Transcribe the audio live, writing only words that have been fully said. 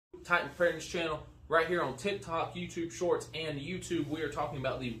Titan Preparedness channel. Right here on TikTok, YouTube Shorts, and YouTube, we are talking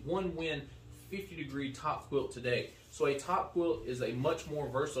about the one-win 50-degree top quilt today. So a top quilt is a much more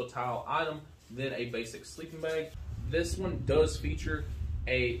versatile item than a basic sleeping bag. This one does feature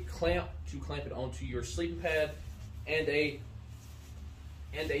a clamp to clamp it onto your sleeping pad and a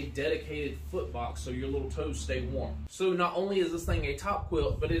dedicated foot box so your little toes stay warm. So not only is this thing a top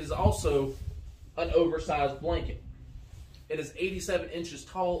quilt, but it is also an oversized blanket. It is 87 inches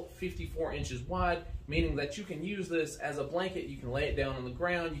tall, 54 inches wide, meaning that you can use this as a blanket. You can lay it down on the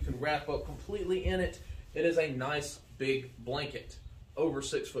ground. You can wrap up completely in it. It is a nice big blanket, over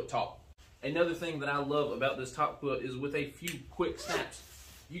 6 foot tall. Another thing that I love about this top quilt is with a few quick snaps,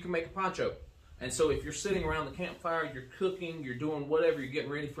 you can make a poncho. And so if you're sitting around the campfire, you're cooking, you're doing whatever, you're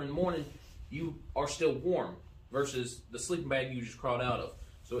getting ready for in the morning, you are still warm versus the sleeping bag you just crawled out of.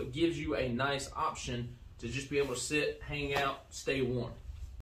 So it gives you a nice option to just be able to sit, hang out, stay warm.